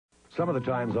Some of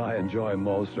the times I enjoy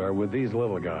most are with these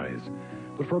little guys.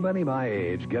 But for many my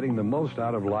age, getting the most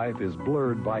out of life is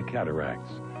blurred by cataracts.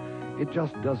 It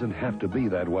just doesn't have to be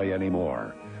that way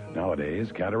anymore.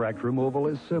 Nowadays, cataract removal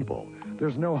is simple.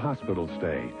 There's no hospital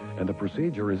stay, and the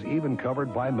procedure is even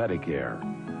covered by Medicare.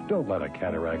 Don't let a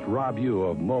cataract rob you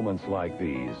of moments like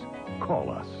these. Call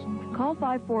us. Call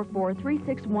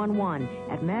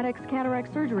 544-3611 at Maddox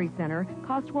Cataract Surgery Center.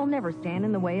 Cost will never stand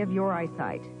in the way of your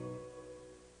eyesight.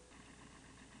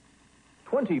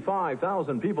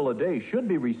 25,000 people a day should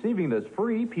be receiving this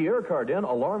free Pierre Cardin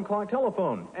alarm clock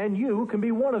telephone, and you can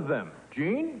be one of them.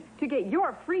 Jean? To get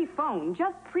your free phone,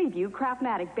 just preview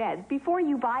Craftmatic beds before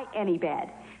you buy any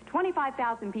bed.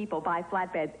 25,000 people buy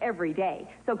flat beds every day,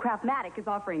 so Craftmatic is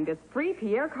offering this free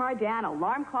Pierre Cardin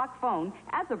alarm clock phone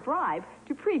as a bribe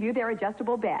to preview their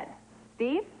adjustable bed.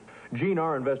 Steve? Jean,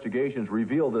 our investigations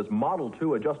reveal this Model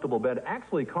 2 adjustable bed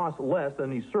actually costs less than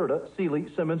the Serta, Sealy,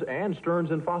 Simmons, and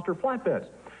Stearns & Foster flatbeds.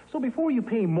 So before you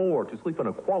pay more to sleep in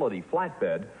a quality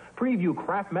flatbed, preview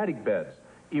Craftmatic beds.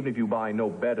 Even if you buy no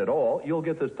bed at all, you'll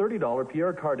get this $30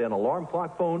 Pierre Cardin alarm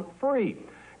clock phone free.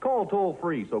 Call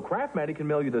toll-free so Craftmatic can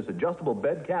mail you this adjustable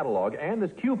bed catalog and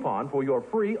this coupon for your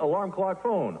free alarm clock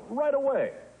phone right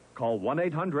away. Call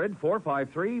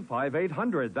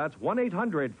 1-800-453-5800. That's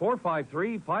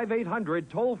 1-800-453-5800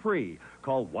 toll-free.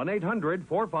 Call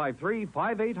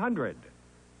 1-800-453-5800.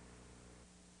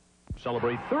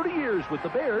 Celebrate 30 years with the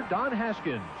Bear, Don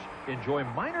Haskins. Enjoy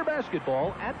minor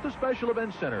basketball at the Special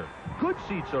Events Center. Good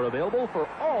seats are available for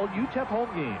all UTEP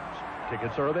home games.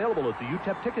 Tickets are available at the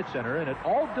UTEP Ticket Center and at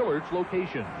all Dillard's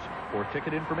locations. For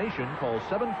ticket information, call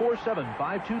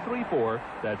 747-5234.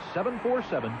 That's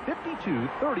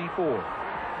 747-5234.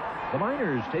 The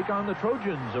Miners take on the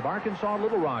Trojans of Arkansas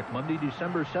Little Rock Monday,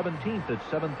 December 17th at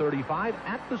 7:35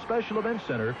 at the Special Events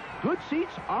Center. Good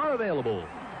seats are available.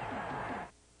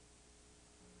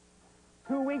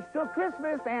 2 weeks till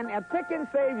Christmas, and at Pick and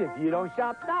Save, if you don't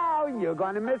shop now, you're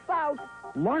going to miss out.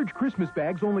 Large Christmas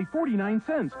bags, only 49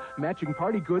 cents. Matching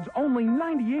party goods, only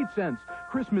 98 cents.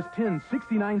 Christmas tins,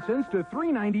 69 cents to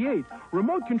 $3.98.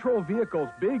 Remote control vehicles,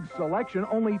 big selection,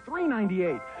 only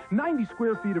 $3.98. 90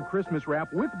 square feet of Christmas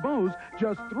wrap with bows,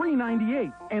 just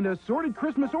 $3.98. And assorted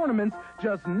Christmas ornaments,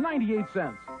 just 98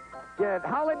 cents. Get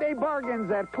holiday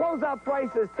bargains at closeout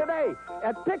prices today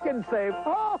at Pick and Save.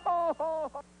 Ho, ho, ho,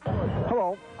 ho.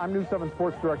 Hello, I'm News 7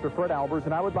 Sports Director Fred Albers,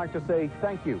 and I would like to say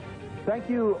thank you. Thank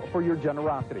you for your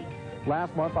generosity.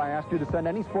 Last month, I asked you to send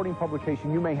any sporting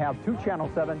publication you may have to Channel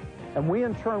 7, and we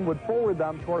in turn would forward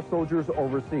them to our soldiers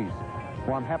overseas.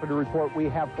 Well, I'm happy to report we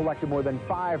have collected more than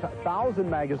 5,000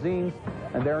 magazines,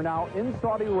 and they're now in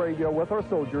Saudi Arabia with our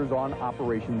soldiers on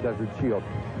Operation Desert Shield.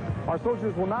 Our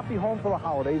soldiers will not be home for the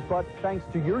holidays, but thanks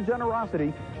to your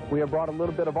generosity, we have brought a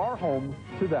little bit of our home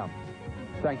to them.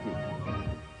 Thank you.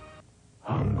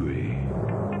 Hungry.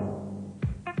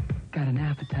 Got an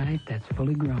appetite that's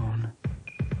fully grown.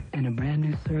 And a brand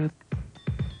new syrup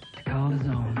to call his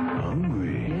own.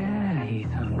 Hungry. Yeah, he's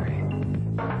hungry.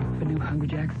 For new Hungry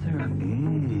Jack syrup.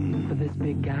 For this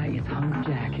big guy, it's Hungry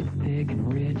Jack. It's thick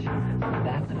and rich.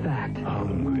 That's a fact.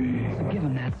 Hungry. So give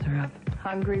him that syrup.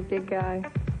 Hungry, big guy.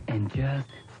 And just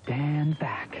stand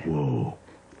back. Whoa.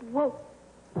 Whoa.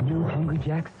 New Hungry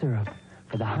Jack syrup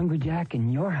for the Hungry Jack in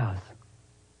your house.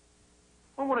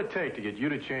 What would it take to get you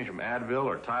to change from Advil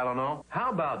or Tylenol? How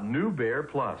about New Bear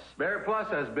Plus? Bear Plus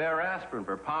has Bear Aspirin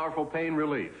for powerful pain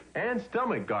relief and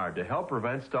Stomach Guard to help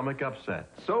prevent stomach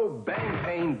upset. So bang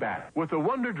pain back with the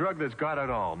wonder drug that's got it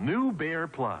all, New Bear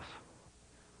Plus.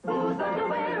 Whose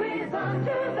underwear is under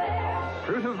there?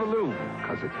 Truth of the Loom,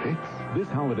 'cause it fits. This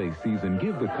holiday season,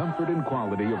 give the comfort and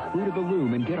quality of Fruit of the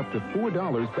Loom and get up to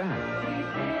 $4 back.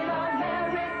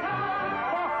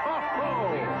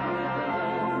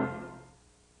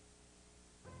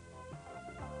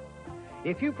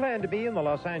 If you plan to be in the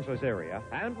Los Angeles area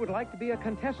and would like to be a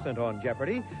contestant on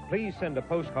Jeopardy, please send a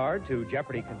postcard to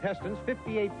Jeopardy Contestants,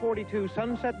 5842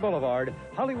 Sunset Boulevard,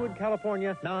 Hollywood,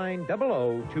 California,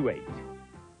 90028.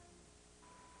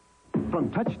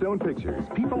 From Touchstone Pictures,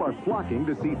 people are flocking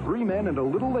to see Three Men and a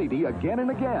Little Lady again and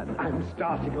again. I'm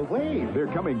starting a wave. They're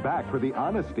coming back for the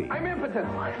honesty. I'm impotent.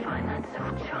 I find that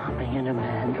so charming in a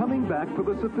man. Coming back for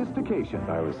the sophistication.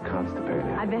 I was constipated.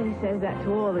 I bet he says that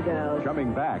to all the girls.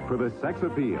 Coming back for the sex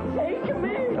appeal. Take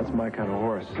me. That's my kind of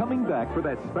horse. Coming back for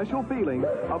that special feeling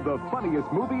of the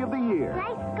funniest movie of the year.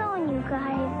 Nice going, you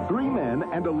guys. Three Men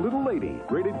and a Little Lady,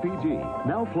 rated PG.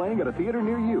 Now playing at a theater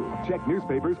near you. Check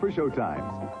newspapers for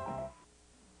showtimes.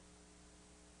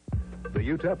 The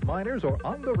UTEP Miners are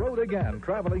on the road again,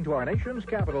 traveling to our nation's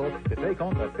capital to take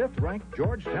on the 5th-ranked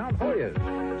Georgetown Hoyas.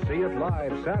 See it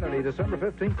live Saturday, December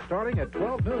 15th, starting at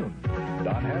 12 noon.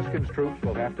 Don Haskins' troops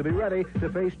will have to be ready to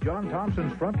face John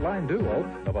Thompson's frontline duo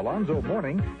of Alonzo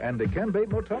Mourning and Dikembe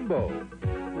Mutombo.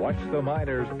 Watch the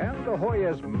Miners and the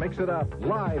Hoyas mix it up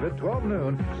live at 12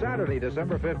 noon, Saturday,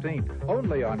 December 15th,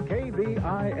 only on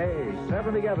KVIA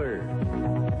 7 Together.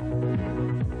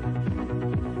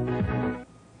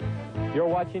 You're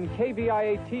watching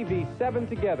KVIA TV 7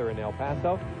 Together in El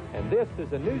Paso, and this is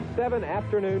the News 7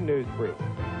 Afternoon News Brief.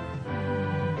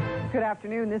 Good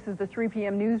afternoon. This is the 3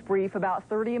 p.m. news brief. About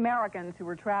 30 Americans who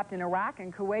were trapped in Iraq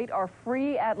and Kuwait are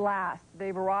free at last.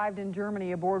 They've arrived in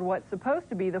Germany aboard what's supposed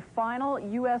to be the final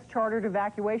U.S. chartered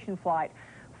evacuation flight.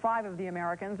 5 of the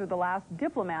Americans are the last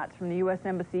diplomats from the U.S.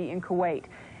 Embassy in Kuwait.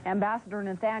 Ambassador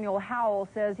Nathaniel Howell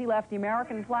says he left the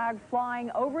American flag flying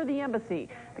over the embassy.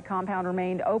 The compound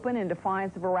remained open in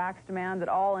defiance of Iraq's demand that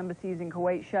all embassies in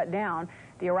Kuwait shut down.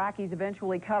 The Iraqis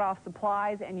eventually cut off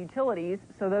supplies and utilities,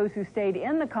 so those who stayed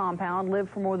in the compound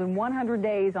lived for more than 100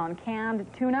 days on canned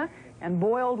tuna and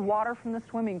boiled water from the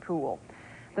swimming pool.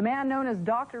 The man known as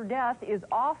Dr. Death is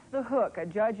off the hook. A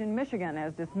judge in Michigan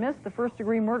has dismissed the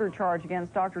first-degree murder charge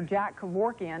against Dr. Jack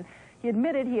Kevorkian. He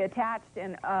admitted he attached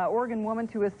an Oregon woman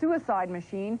to a suicide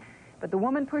machine, but the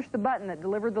woman pushed the button that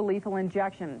delivered the lethal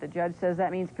injection. The judge says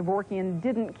that means Kevorkian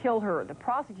didn't kill her. The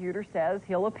prosecutor says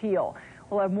he'll appeal.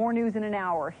 We'll have more news in an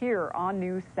hour here on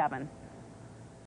News 7.